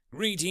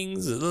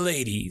Greetings,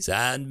 ladies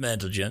and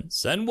gentlemen,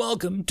 and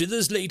welcome to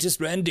this latest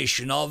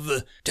rendition of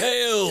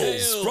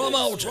Tales from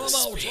Outer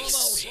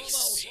Space.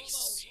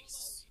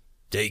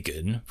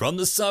 Taken from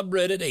the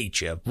subreddit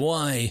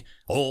HFY.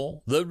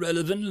 All the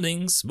relevant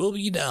links will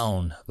be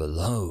down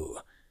below.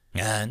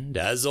 And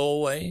as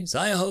always,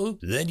 I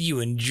hope that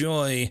you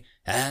enjoy,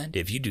 and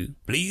if you do,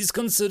 please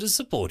consider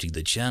supporting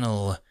the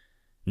channel.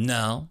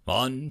 Now,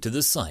 on to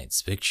the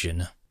science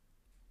fiction.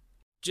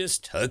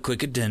 Just a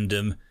quick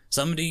addendum.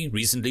 Somebody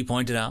recently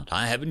pointed out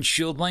I haven't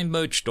shilled my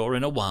merch store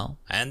in a while,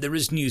 and there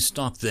is new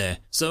stock there,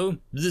 so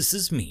this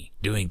is me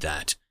doing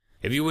that.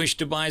 If you wish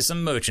to buy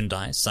some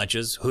merchandise such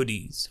as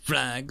hoodies,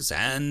 flags,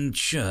 and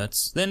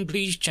shirts, then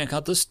please check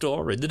out the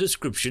store in the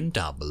description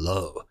down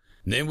below.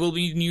 There will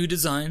be new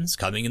designs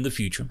coming in the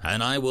future,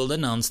 and I will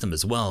announce them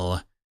as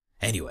well.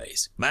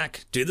 Anyways,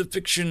 back to the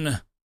fiction.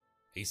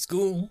 A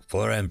School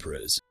for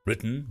Emperors,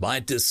 written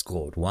by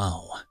Discord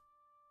WoW.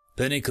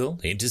 Pinnacle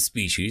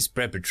Interspecies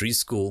Preparatory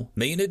School,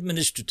 main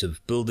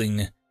administrative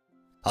building.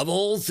 Of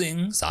all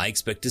things I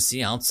expect to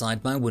see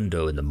outside my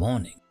window in the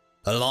morning,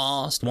 the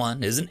last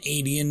one is an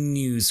alien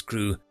news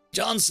crew.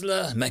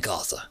 Chancellor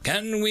MacArthur,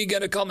 can we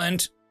get a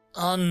comment?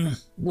 On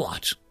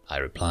what? I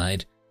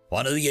replied.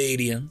 One of the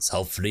aliens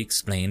helpfully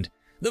explained.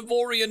 The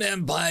Vorian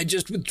Empire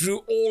just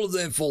withdrew all of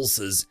their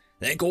forces.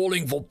 They're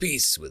calling for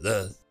peace with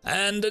Earth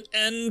and an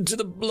end to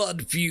the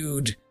blood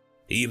feud.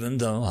 Even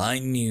though I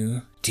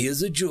knew,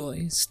 tears of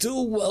joy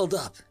still welled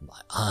up in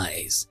my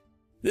eyes.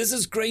 This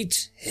is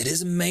great. It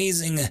is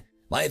amazing.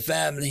 My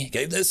family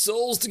gave their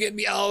souls to get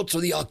me out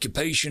of the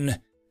occupation,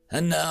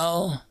 and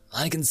now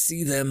I can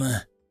see them.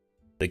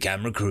 The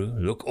camera crew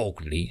look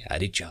awkwardly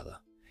at each other.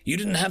 You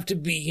didn't have to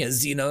be a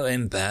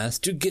xeno-empath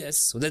to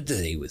guess what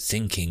they were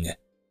thinking.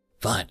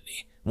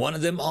 Finally, one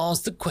of them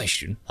asked the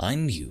question I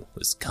knew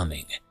was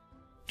coming.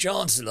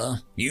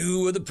 Chancellor, you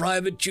were the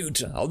private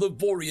tutor of the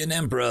Vorian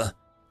Emperor.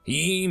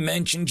 He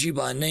mentioned you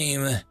by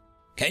name.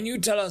 Can you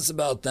tell us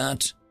about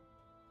that?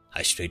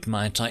 I straightened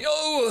my tie.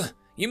 Oh,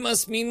 you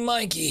must mean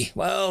Mikey.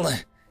 Well,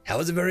 that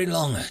was a very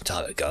long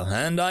time ago,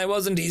 and I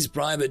wasn't his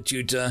private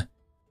tutor.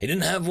 He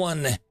didn't have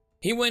one.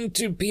 He went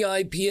to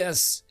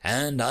PIPS,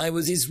 and I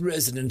was his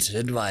resident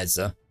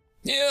advisor.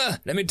 Yeah,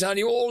 let me tell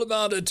you all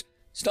about it,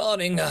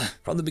 starting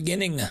from the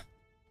beginning.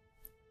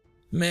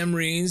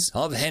 Memories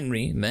of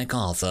Henry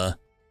MacArthur.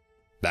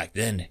 Back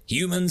then,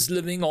 humans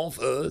living off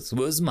Earth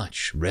was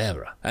much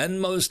rarer, and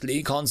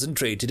mostly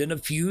concentrated in a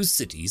few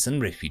cities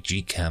and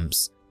refugee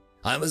camps.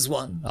 I was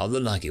one of the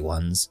lucky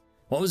ones.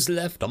 What was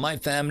left of my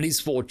family's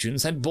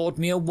fortunes had bought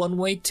me a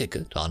one-way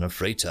ticket on a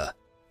freighter,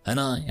 and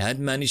I had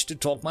managed to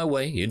talk my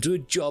way into a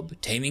job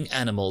taming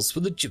animals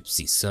for the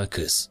Gypsy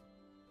Circus.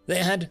 They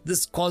had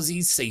this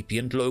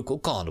quasi-sapient local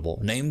carnivore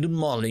named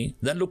Molly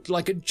that looked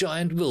like a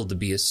giant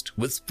wildebeest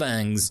with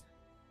fangs.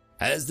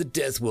 As the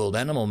Death World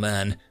Animal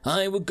Man,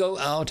 I would go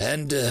out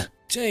and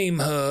tame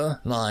her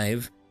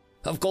live.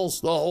 Of course,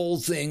 the whole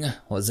thing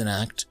was an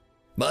act,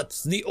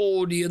 but the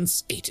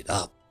audience ate it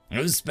up,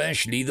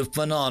 especially the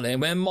finale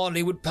where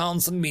Molly would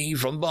pounce on me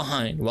from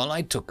behind while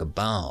I took a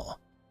bow.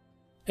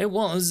 It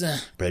was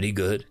a pretty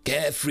good,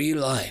 carefree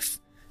life,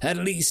 at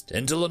least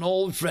until an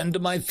old friend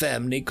of my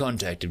family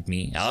contacted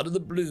me out of the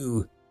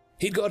blue.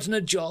 He'd gotten a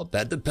job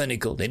at the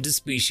Pinnacle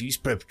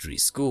Interspecies Preparatory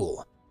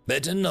School,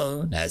 better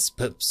known as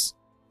PIPS.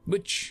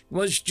 Which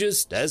was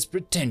just as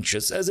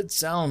pretentious as it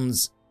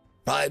sounds.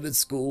 Private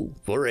school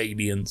for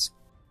aliens.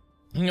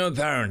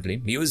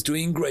 Apparently, he was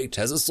doing great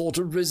as a sort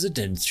of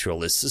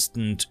residential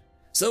assistant,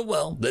 so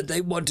well that they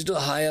wanted to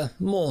hire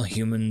more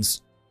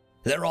humans.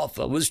 Their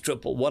offer was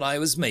triple what I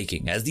was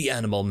making as the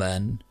Animal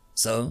Man,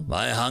 so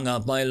I hung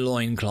up my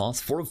loincloth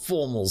for a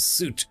formal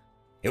suit.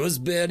 It was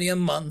barely a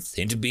month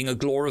into being a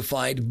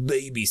glorified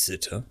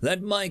babysitter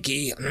that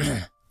Mikey...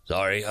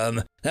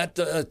 at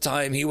the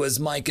time he was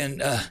Mike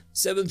and,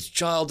 seventh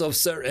child of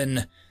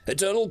Certain,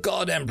 eternal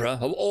god emperor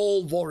of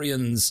all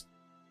Vorians.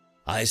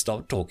 I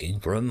stopped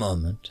talking for a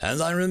moment as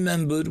I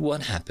remembered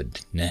what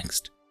happened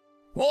next.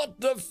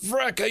 What the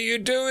frack are you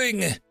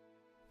doing?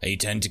 A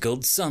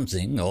tentacled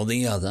something or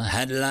the other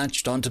had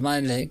latched onto my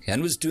leg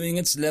and was doing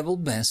its level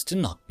best to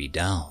knock me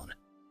down.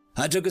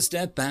 I took a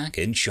step back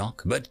in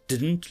shock but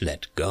didn't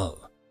let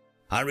go.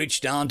 I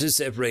reached down to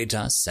separate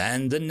us,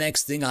 and the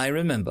next thing I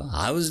remember,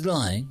 I was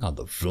lying on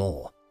the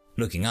floor,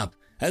 looking up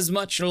as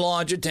much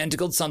larger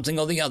tentacled something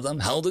or the other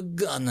held a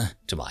gun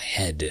to my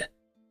head.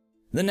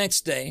 The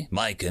next day,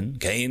 Myken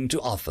came to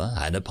offer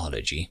an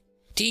apology.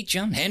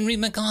 Teacher Henry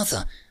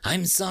MacArthur,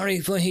 I'm sorry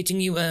for hitting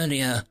you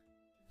earlier.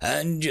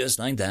 And just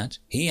like that,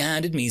 he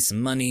handed me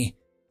some money.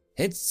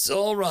 It's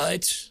all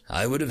right.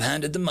 I would have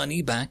handed the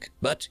money back,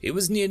 but it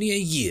was nearly a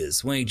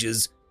year's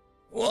wages.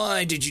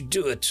 Why did you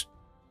do it?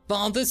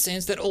 Father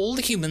says that all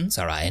the humans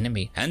are our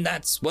enemy, and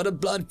that's what a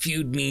blood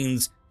feud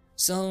means.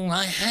 So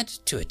I had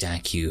to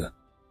attack you.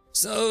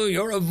 So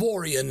you're a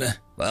Vorian.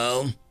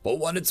 Well, for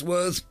what it's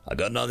worth, I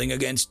got nothing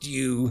against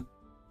you.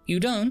 You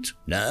don't?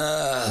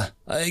 Nah,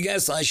 I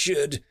guess I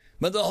should.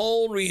 But the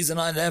whole reason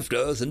I left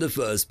Earth in the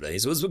first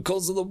place was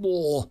because of the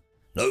war.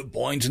 No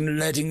point in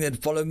letting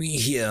it follow me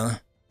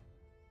here.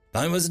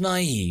 I was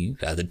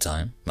naive at the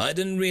time. I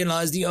didn't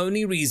realize the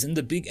only reason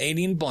the big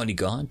alien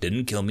bodyguard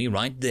didn't kill me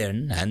right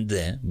then and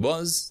there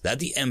was that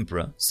the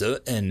Emperor,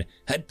 Sir N,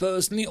 had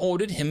personally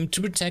ordered him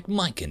to protect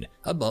Myken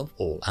above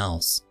all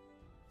else.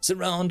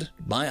 Surrounded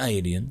by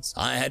aliens,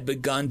 I had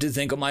begun to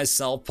think of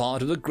myself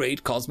part of a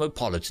great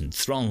cosmopolitan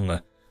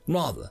throng,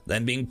 rather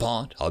than being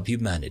part of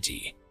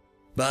humanity.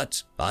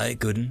 But I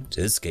couldn't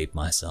escape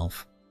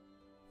myself.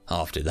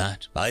 After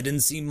that, I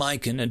didn't see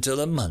Myken until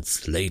a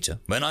month later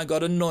when I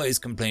got a noise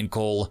complaint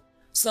call.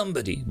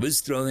 Somebody was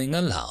throwing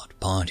a loud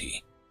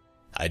party.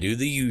 I do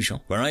the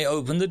usual, where I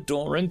open the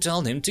door and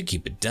tell him to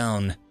keep it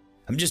down.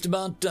 I'm just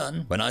about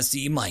done when I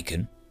see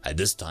Myken. At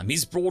this time,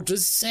 he's brought a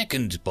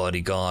second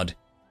bodyguard.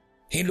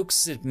 He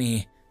looks at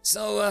me.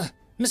 So,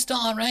 Mr.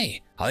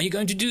 R.A., how are you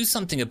going to do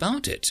something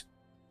about it?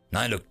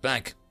 I looked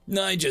back.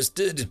 I just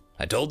did.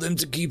 I told them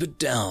to keep it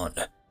down.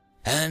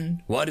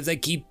 And what if they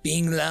keep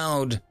being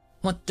loud?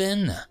 What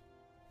then?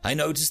 I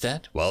noticed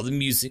that, while the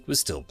music was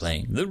still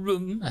playing, the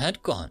room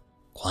had gone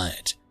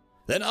quiet.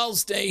 Then I'll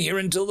stay here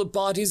until the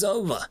party's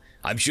over.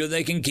 I'm sure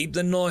they can keep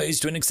the noise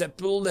to an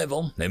acceptable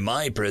level in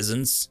my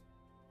presence.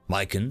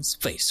 Myken's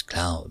face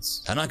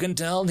clouds, and I can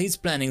tell he's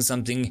planning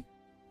something.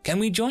 Can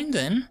we join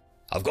then?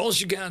 Of course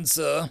you can,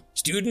 sir.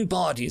 Student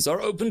parties are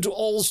open to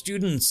all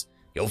students.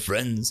 Your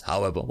friends,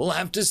 however, will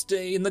have to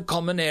stay in the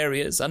common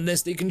areas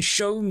unless they can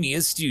show me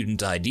a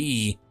student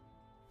ID.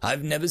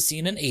 I've never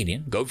seen an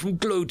alien go from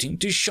gloating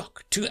to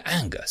shock to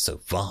anger so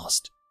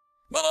fast.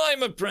 But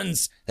I'm a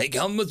prince. They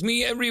come with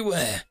me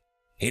everywhere.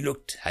 He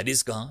looked at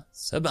his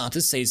guards, about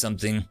to say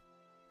something.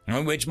 I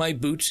wedged my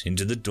boot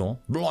into the door,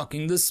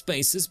 blocking the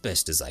space as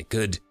best as I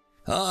could.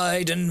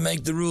 I didn't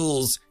make the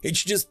rules.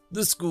 It's just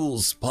the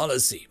school's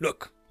policy.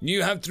 Look,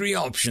 you have 3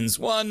 options.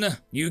 1,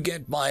 you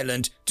get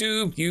violent.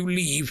 2, you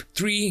leave.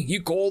 3,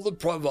 you call the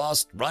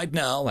provost right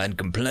now and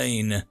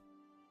complain.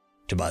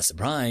 To my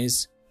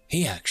surprise,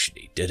 he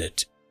actually did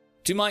it.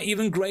 To my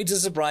even greater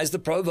surprise, the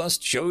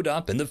provost showed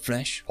up in the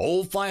flesh,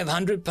 all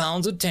 500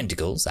 pounds of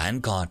tentacles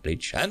and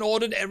cartilage, and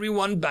ordered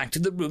everyone back to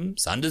the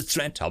rooms under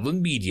threat of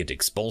immediate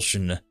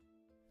expulsion.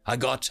 I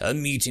got a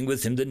meeting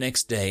with him the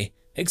next day,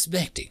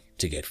 expecting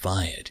to get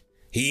fired.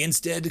 He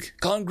instead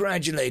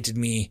congratulated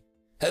me.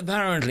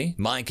 Apparently,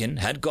 Myken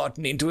had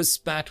gotten into a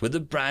spat with the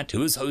brat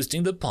who was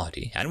hosting the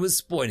party and was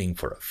spoiling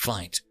for a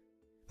fight.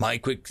 My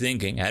quick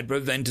thinking had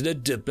prevented a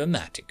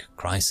diplomatic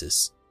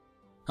crisis.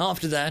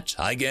 After that,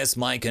 I guess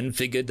Myken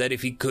figured that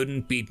if he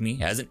couldn't beat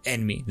me as an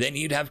enemy, then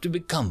he'd have to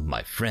become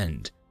my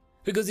friend,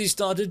 because he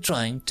started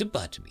trying to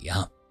butter me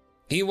up.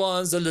 He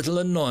was a little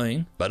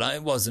annoying, but I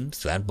wasn't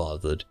that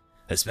bothered,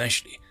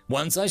 especially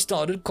once I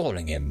started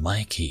calling him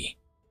Mikey.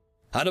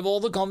 Out of all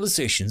the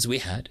conversations we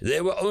had,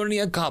 there were only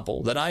a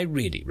couple that I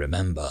really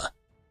remember.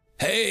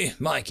 Hey,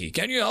 Mikey,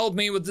 can you help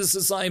me with this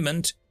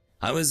assignment?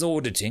 I was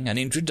auditing an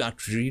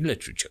introductory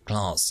literature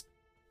class.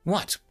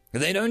 What?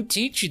 They don't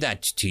teach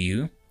that to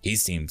you? He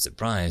seemed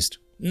surprised.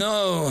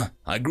 No,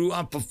 I grew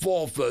up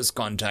before First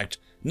Contact.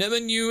 Never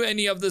knew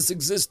any of this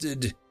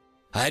existed.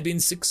 I had been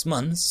 6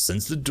 months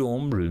since the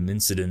dorm room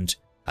incident,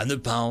 and the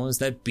powers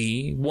that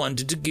be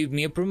wanted to give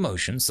me a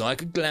promotion so I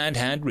could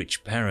glad-hand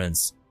rich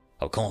parents.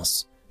 Of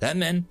course, that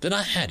meant that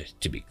I had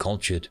to be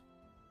cultured.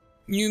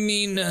 You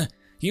mean,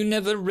 you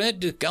never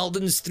read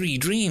Galden's 3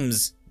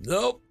 Dreams?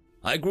 Nope.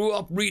 I grew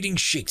up reading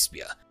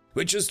Shakespeare,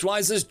 which is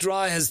twice as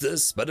dry as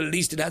this, but at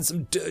least it had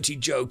some dirty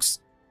jokes.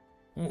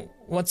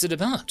 What's it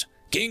about?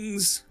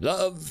 Kings,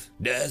 love,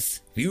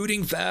 death,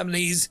 feuding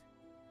families.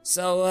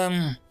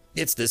 So,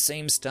 it's the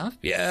same stuff?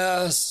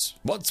 Yes.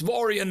 What's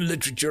Vorian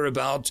literature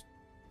about?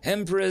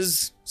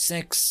 Emperors,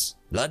 sex,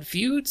 blood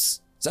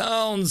feuds?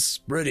 Sounds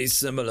pretty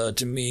similar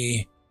to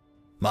me.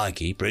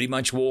 Mikey pretty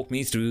much walked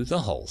me through the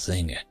whole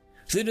thing.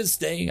 To this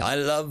day, I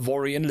love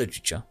Vorian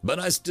literature, but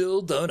I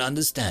still don't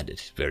understand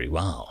it very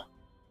well.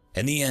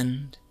 In the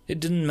end,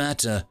 it didn't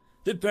matter.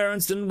 The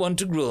parents didn't want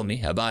to grill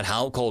me about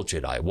how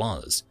cultured I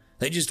was.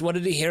 They just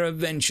wanted to hear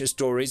adventure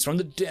stories from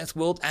the Death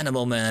World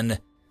Animal Man.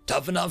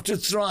 Tough enough to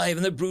thrive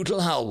in the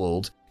brutal Hell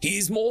World,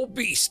 he's more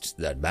beast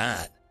than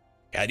man.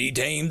 Had he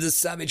tamed the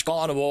savage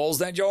carnivores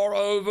that your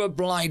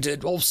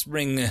over-blighted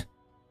offspring?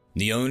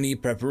 The only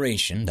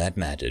preparation that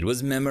mattered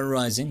was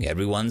memorizing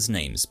everyone's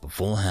names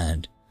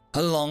beforehand,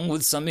 along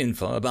with some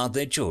info about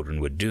their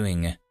children were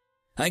doing.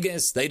 I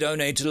guess they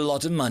donated a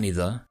lot of money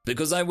though,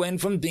 because I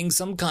went from being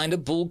some kind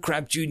of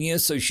bullcrap junior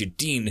associate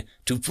dean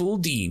to full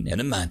dean in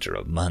a matter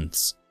of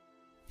months.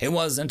 It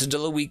wasn't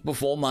until a week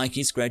before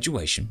Mikey's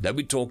graduation that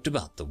we talked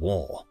about the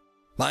war.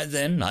 By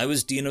then, I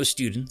was dean of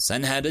students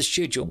and had to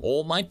schedule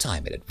all my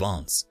time in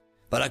advance,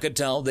 but I could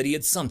tell that he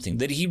had something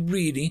that he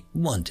really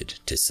wanted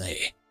to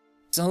say.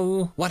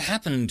 So, what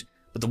happened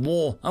with the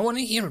war? I want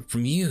to hear it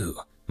from you,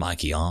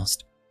 Mikey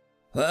asked.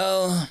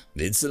 Well,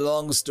 it's a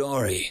long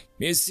story.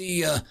 You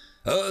see,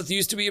 Earth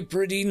used to be a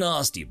pretty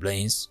nasty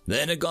place.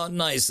 Then it got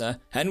nicer,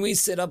 and we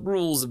set up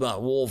rules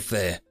about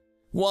warfare.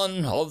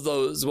 One of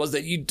those was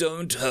that you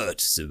don't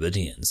hurt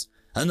civilians.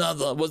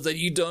 Another was that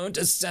you don't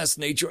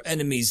assassinate your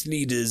enemy's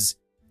leaders.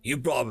 You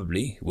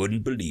probably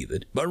wouldn't believe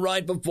it, but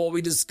right before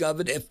we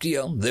discovered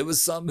FTL, there were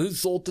some who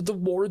thought that the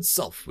war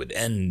itself would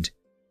end.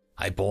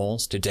 I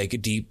paused to take a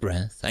deep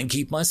breath and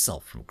keep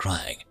myself from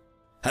crying.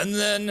 And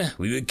then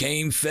we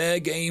became fair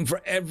game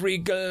for every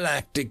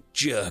galactic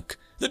jerk.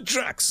 The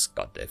Drax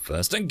got there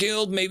first and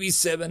killed maybe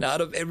 7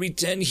 out of every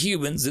 10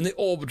 humans in the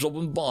orbital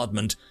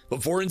bombardment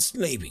before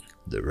enslaving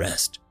the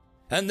rest.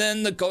 And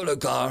then the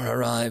Kolokar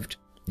arrived.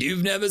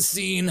 You've never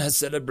seen a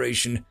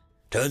celebration.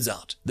 Turns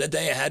out that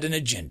they had an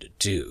agenda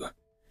too.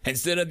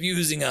 Instead of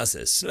using us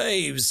as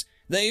slaves,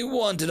 they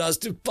wanted us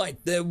to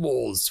fight their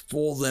wars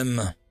for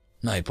them.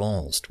 I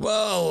paused.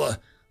 Well,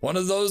 one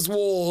of those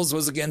wars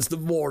was against the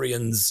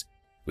Vorians.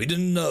 We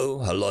didn't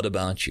know a lot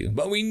about you,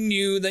 but we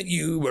knew that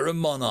you were a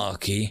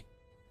monarchy.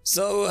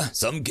 So,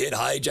 some kid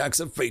hijacks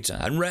a freighter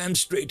and rammed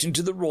straight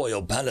into the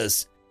royal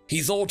palace.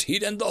 He thought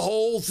he'd end the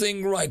whole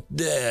thing right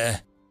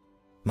there.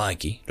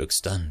 Mikey looked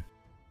stunned.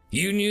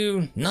 You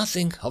knew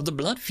nothing of the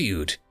blood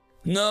feud?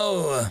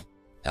 No.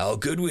 How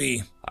could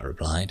we? I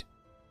replied.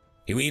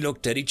 We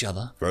looked at each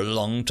other for a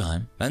long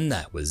time, and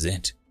that was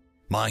it.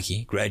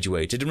 Mikey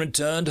graduated and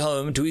returned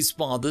home to his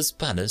father's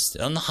palace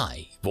on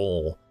High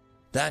Vol.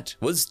 That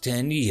was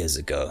 10 years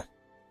ago.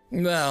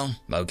 Well,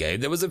 okay,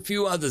 there was a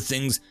few other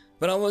things,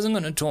 but I wasn't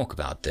going to talk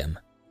about them.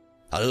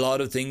 A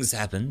lot of things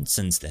happened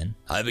since then.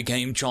 I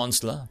became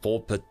Chancellor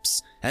for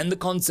Pips, and the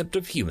concept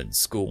of human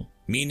school,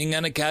 meaning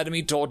an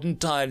academy taught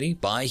entirely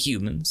by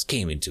humans,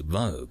 came into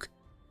vogue.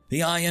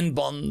 The iron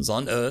bonds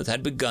on Earth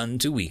had begun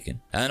to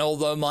weaken, and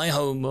although my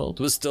homeworld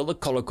was still a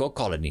Kolokor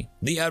colony,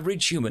 the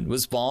average human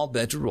was far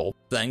better off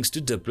thanks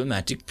to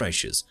diplomatic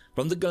pressures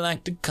from the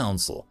Galactic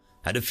Council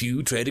and a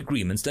few trade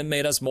agreements that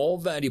made us more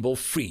valuable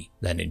free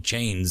than in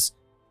chains.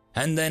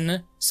 And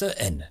then Sir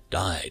N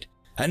died,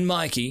 and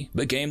Mikey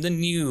became the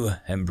new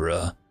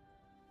Emperor.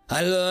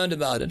 I learned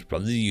about it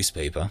from the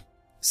newspaper.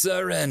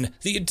 Sir N,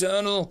 the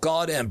eternal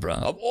God Emperor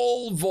of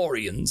all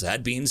Vorians,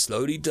 had been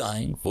slowly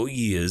dying for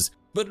years,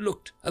 but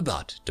looked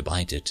about to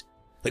bite it.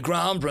 The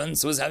Crown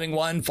Prince was having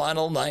one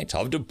final night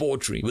of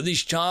debauchery with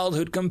his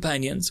childhood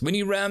companions when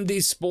he rammed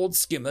his sports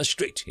skimmer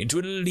straight into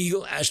an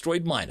illegal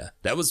asteroid miner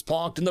that was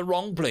parked in the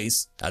wrong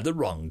place at the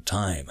wrong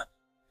time.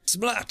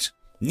 Splat!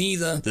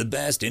 Neither the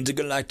best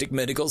intergalactic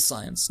medical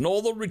science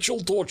nor the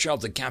ritual torture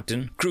of the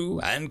captain, crew,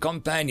 and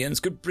companions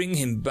could bring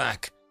him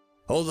back,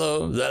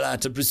 although the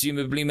latter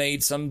presumably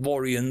made some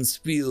Vorians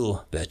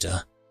feel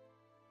better.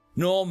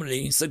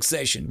 Normally,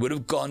 succession would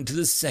have gone to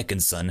the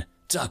second son,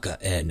 Tucker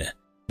N,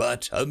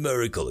 but a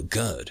miracle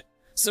occurred.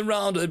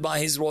 Surrounded by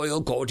his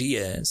royal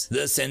courtiers,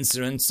 the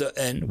censorant Sir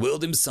N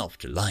willed himself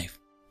to life.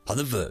 On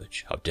the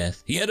verge of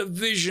death, he had a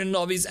vision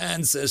of his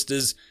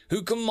ancestors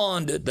who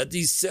commanded that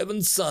the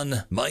seventh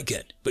son,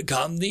 Myken,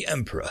 become the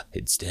emperor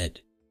instead.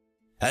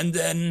 And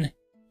then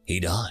he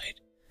died,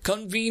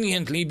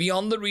 conveniently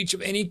beyond the reach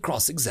of any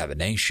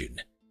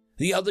cross-examination.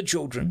 The other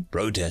children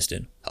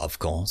protested, of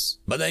course,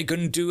 but they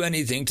couldn't do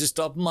anything to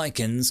stop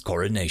Myken's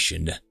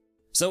coronation.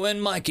 So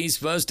when Mikey's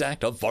first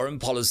act of foreign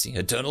policy,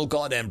 Eternal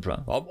God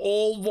Emperor of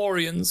all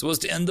Vorians, was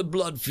to end the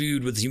blood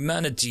feud with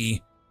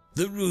humanity,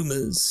 the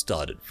rumors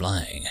started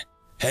flying.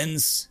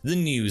 Hence the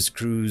news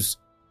crews.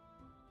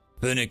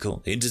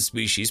 Pinnacle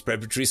Interspecies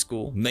Preparatory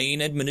School,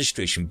 main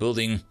administration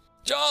building.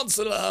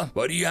 Chancellor,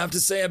 what do you have to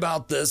say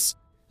about this?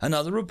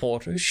 Another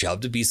reporter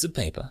shoved a piece of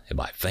paper in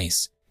my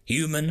face.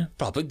 Human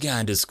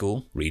Propaganda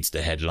School, reads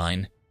the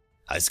headline.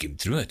 I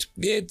skimmed through it.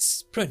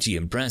 It's pretty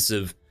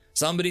impressive.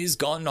 Somebody's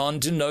gone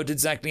on to note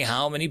exactly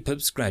how many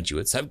PIPS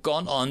graduates have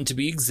gone on to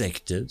be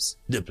executives,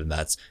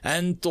 diplomats,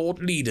 and thought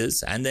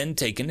leaders and then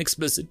taken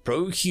explicit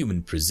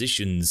pro-human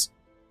positions.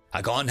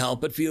 I can't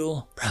help but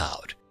feel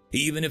proud,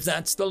 even if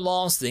that's the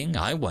last thing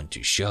I want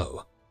to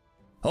show.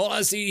 All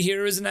I see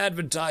here is an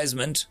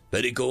advertisement.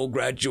 Medical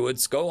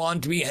graduates go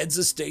on to be heads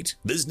of state,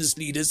 business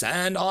leaders,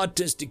 and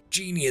artistic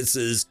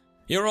geniuses.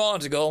 Your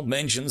article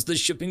mentions the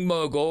shipping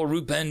mogul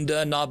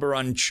Rupender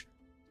Nabarunch.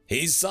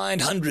 He's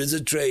signed hundreds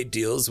of trade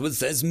deals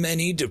with as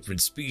many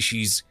different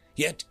species,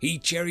 yet he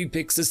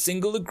cherry-picks a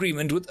single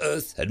agreement with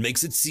Earth that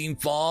makes it seem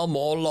far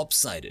more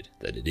lopsided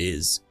than it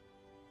is.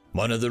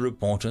 One of the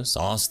reporters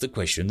asked the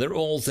question they're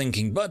all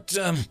thinking, but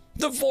the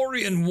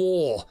Vorian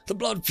War, the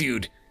blood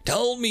feud,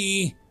 tell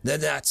me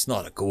that that's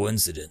not a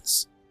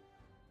coincidence.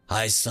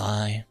 I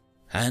sigh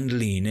and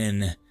lean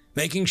in,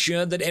 making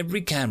sure that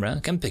every camera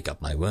can pick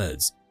up my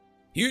words.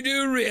 You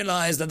do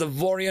realize that the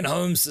Vorian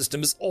home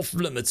system is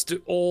off-limits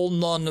to all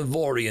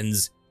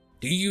non-Vorians.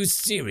 Do you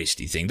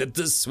seriously think that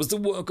this was the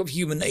work of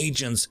human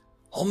agents?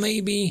 Or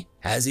maybe,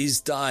 as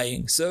he's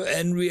dying, Sir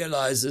N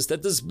realizes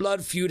that this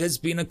blood feud has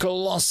been a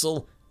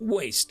colossal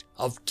waste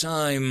of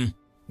time,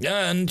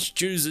 and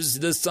chooses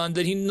the son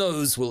that he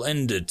knows will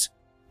end it.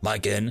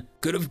 Myken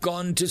could have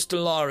gone to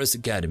Stellaris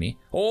Academy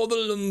or the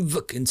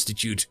Lumvuk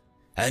Institute,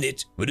 and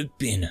it would have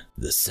been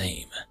the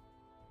same.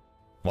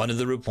 One of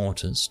the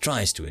reporters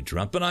tries to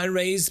interrupt, but I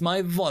raise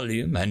my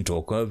volume and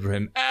talk over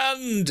him.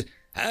 And,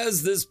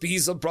 as this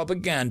piece of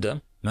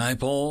propaganda, I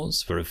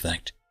pause for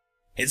effect.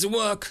 It's a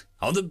work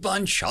of the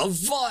bunch of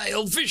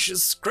vile,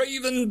 vicious,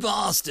 craven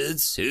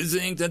bastards who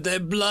think that their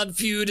blood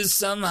feud is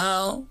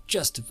somehow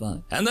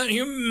justified, and that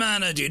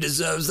humanity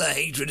deserves the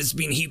hatred that's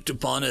been heaped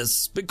upon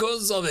us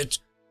because of it.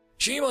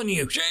 Shame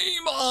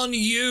on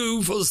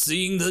you for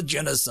seeing the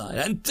genocide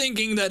and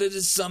thinking that it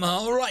is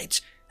somehow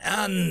right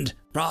and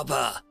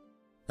proper.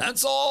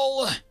 That's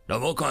all. No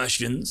more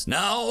questions.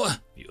 Now,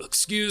 you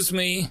excuse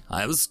me,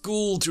 I have a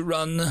school to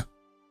run.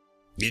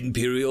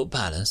 Imperial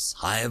Palace,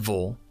 High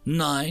Vol,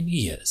 9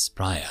 years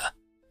prior.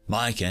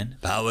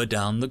 Myken powered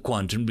down the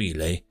quantum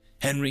relay.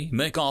 Henry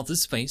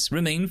MacArthur's face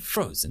remained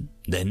frozen,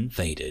 then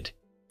faded.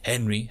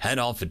 Henry had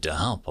offered to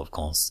help, of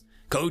course,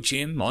 coach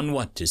him on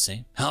what to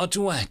say, how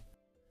to act.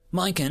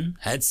 Myken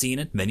had seen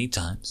it many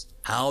times,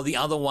 how the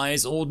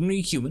otherwise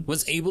ordinary human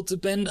was able to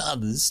bend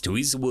others to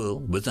his will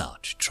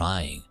without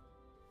trying.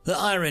 The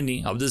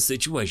irony of the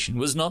situation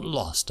was not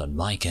lost on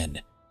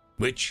Myken,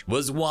 which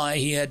was why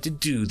he had to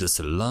do this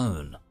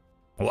alone.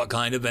 What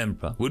kind of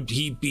emperor would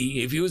he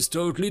be if he was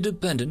totally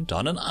dependent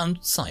on an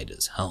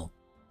outsider's help?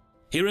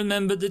 He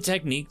remembered the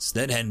techniques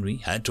that Henry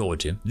had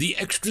taught him, the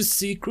extra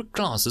secret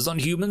classes on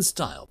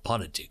human-style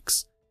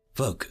politics.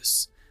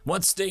 Focus.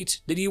 What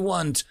state did he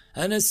want?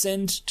 An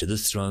ascent to the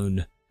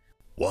throne.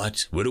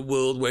 What would a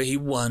world where he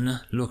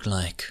won look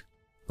like?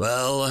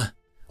 Well,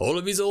 all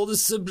of his older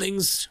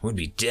siblings would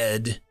be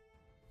dead.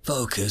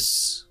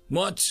 Focus.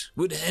 What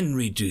would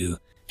Henry do?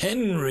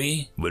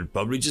 Henry would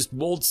probably just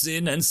waltz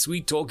in and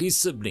sweet-talk his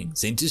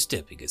siblings into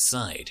stepping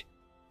aside.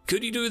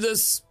 Could he do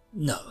this?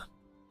 No.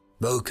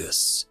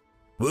 Focus.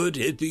 Would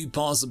it be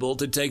possible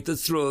to take the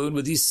throne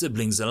with his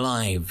siblings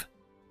alive?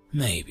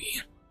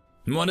 Maybe.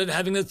 What did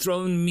having the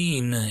throne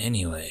mean,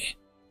 anyway?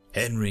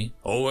 Henry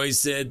always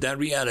said that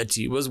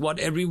reality was what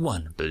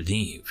everyone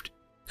believed.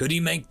 Could he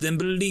make them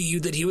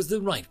believe that he was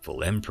the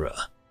rightful emperor?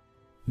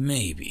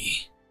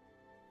 Maybe.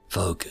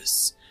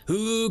 Focus.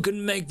 Who could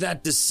make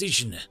that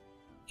decision?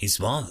 His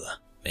father,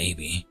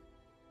 maybe.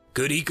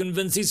 Could he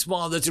convince his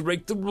father to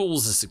break the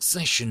rules of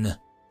succession?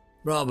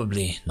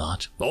 Probably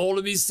not. All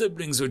of his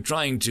siblings were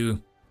trying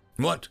to.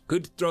 What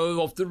could throw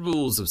off the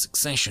rules of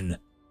succession?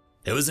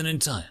 There was an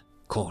entire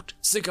court,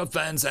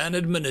 sycophants and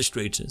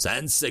administrators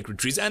and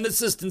secretaries and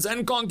assistants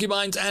and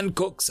concubines and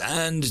cooks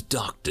and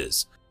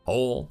doctors,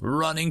 all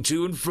running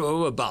to and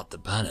fro about the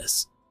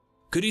palace.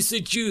 Could he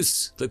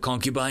seduce the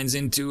concubines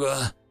into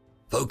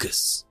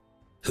focus?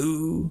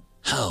 Who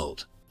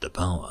held the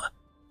power?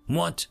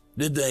 What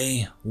did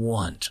they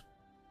want?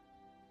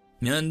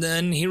 And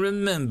then he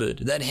remembered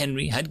that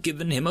Henry had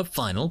given him a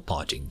final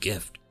parting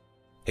gift.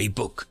 A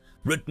book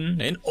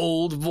written in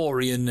Old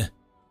Vorian.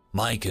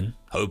 Myken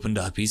opened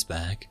up his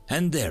bag,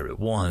 and there it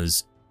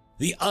was.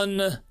 The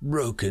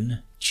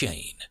Unbroken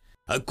Chain,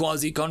 a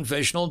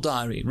quasi-confessional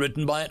diary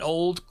written by an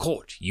old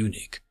court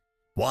eunuch.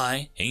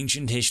 Why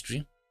ancient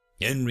history?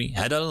 Henry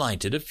had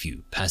highlighted a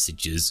few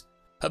passages.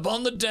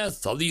 Upon the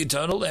death of the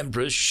eternal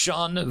empress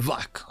Shan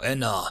Vak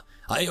Enna,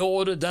 I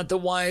ordered that the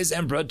wise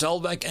emperor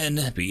Talvak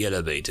En be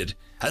elevated.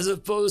 As a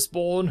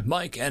firstborn,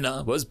 Mike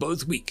Enna was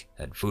both weak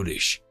and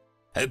foolish.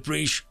 A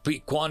priest,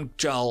 Quan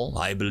Chal,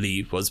 I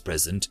believe, was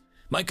present.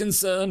 My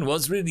concern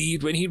was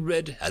relieved when he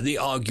read the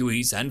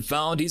argues and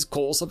found his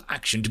course of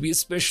action to be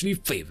especially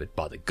favored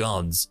by the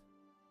gods.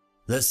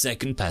 The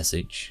second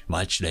passage,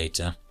 much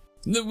later.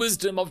 The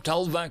wisdom of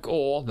Talvak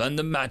Or and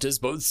the matters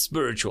both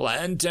spiritual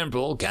and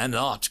temporal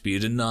cannot be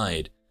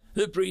denied.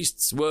 The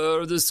priests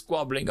were the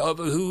squabbling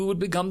over who would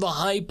become the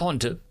High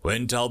Pontiff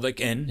when Talvak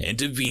En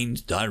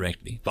intervened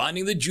directly,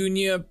 finding the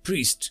junior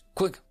priest,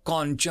 Quick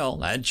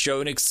Conchal, had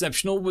shown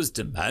exceptional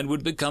wisdom and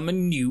would become a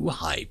new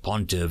High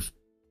Pontiff.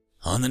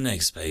 On the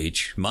next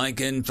page,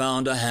 Myken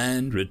found a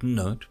handwritten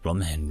note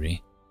from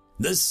Henry.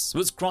 This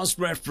was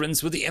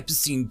cross-referenced with the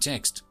Epicene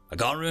text. I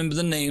can't remember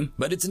the name,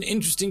 but it's an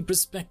interesting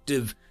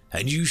perspective,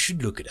 and you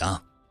should look it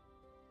up.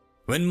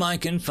 When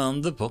Myken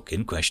found the book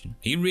in question,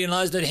 he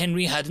realized that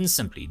Henry hadn't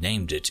simply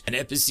named it. An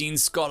Epicene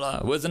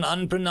scholar with an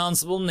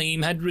unpronounceable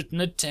name had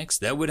written a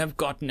text that would have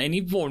gotten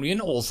any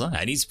Vorian author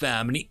and his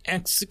family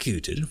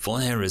executed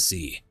for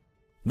heresy.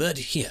 But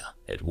here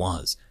it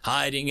was,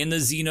 hiding in the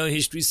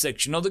Xenohistory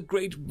section of the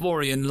Great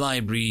Vorian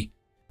Library.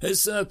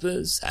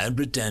 Usurpers and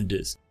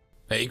pretenders,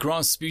 a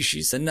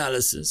cross-species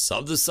analysis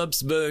of the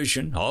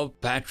subversion of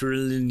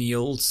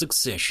patrilineal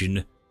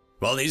succession.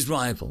 While his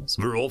rivals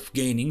were off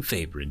gaining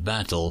favor in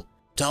battle,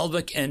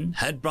 Talvak En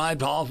had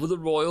bribed half of the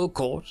royal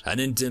court and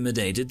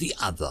intimidated the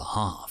other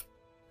half.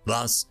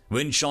 Thus,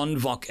 when Shon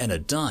Vok Enna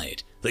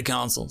died, the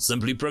council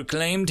simply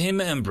proclaimed him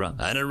emperor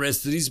and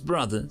arrested his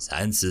brothers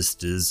and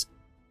sisters.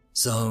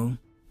 So,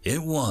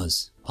 it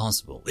was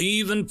possible,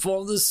 even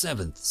for the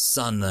seventh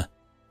son.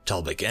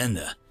 Talvak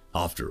Enna,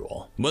 after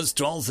all, was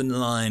 12th in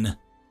line.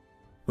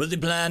 With the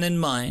plan in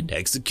mind,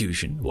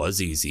 execution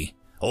was easy.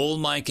 All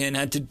Myken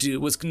had to do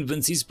was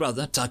convince his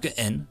brother Tucker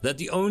En that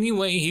the only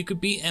way he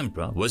could be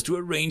emperor was to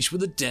arrange for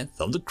the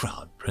death of the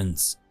crown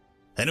prince.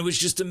 Then it was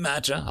just a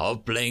matter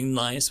of playing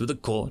nice with the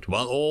court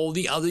while all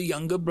the other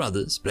younger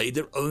brothers played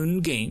their own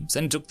games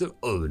and took their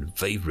own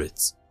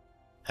favorites.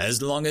 As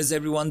long as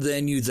everyone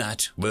there knew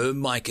that, were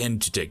Mike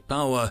End to take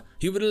power,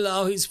 he would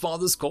allow his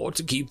father's court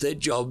to keep their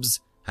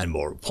jobs, and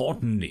more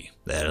importantly,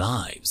 their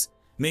lives.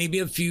 Maybe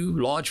a few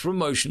large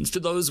promotions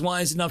to those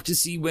wise enough to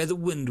see where the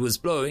wind was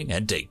blowing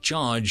and take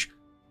charge.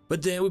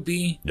 But there would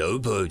be no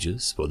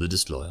purges for the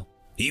disloyal.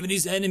 Even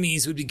his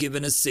enemies would be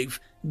given a safe,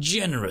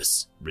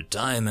 generous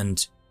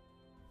retirement,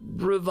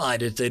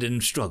 provided they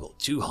didn't struggle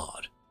too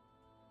hard.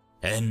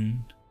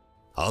 End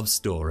of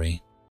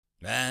story.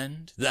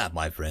 And that,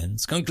 my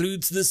friends,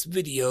 concludes this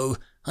video.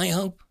 I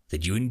hope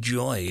that you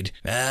enjoyed,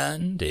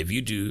 and if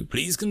you do,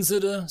 please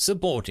consider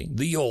supporting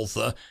the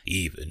author,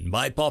 even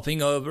by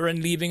popping over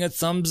and leaving a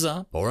thumbs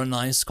up or a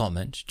nice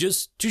comment,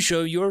 just to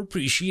show your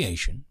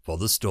appreciation for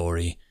the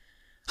story.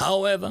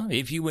 However,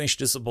 if you wish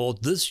to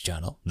support this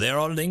channel, there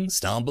are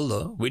links down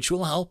below which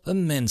will help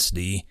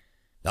immensely.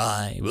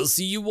 I will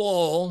see you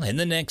all in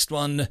the next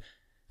one,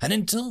 and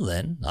until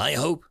then, I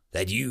hope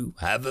that you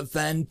have a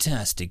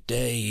fantastic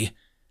day.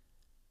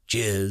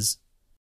 Cheers.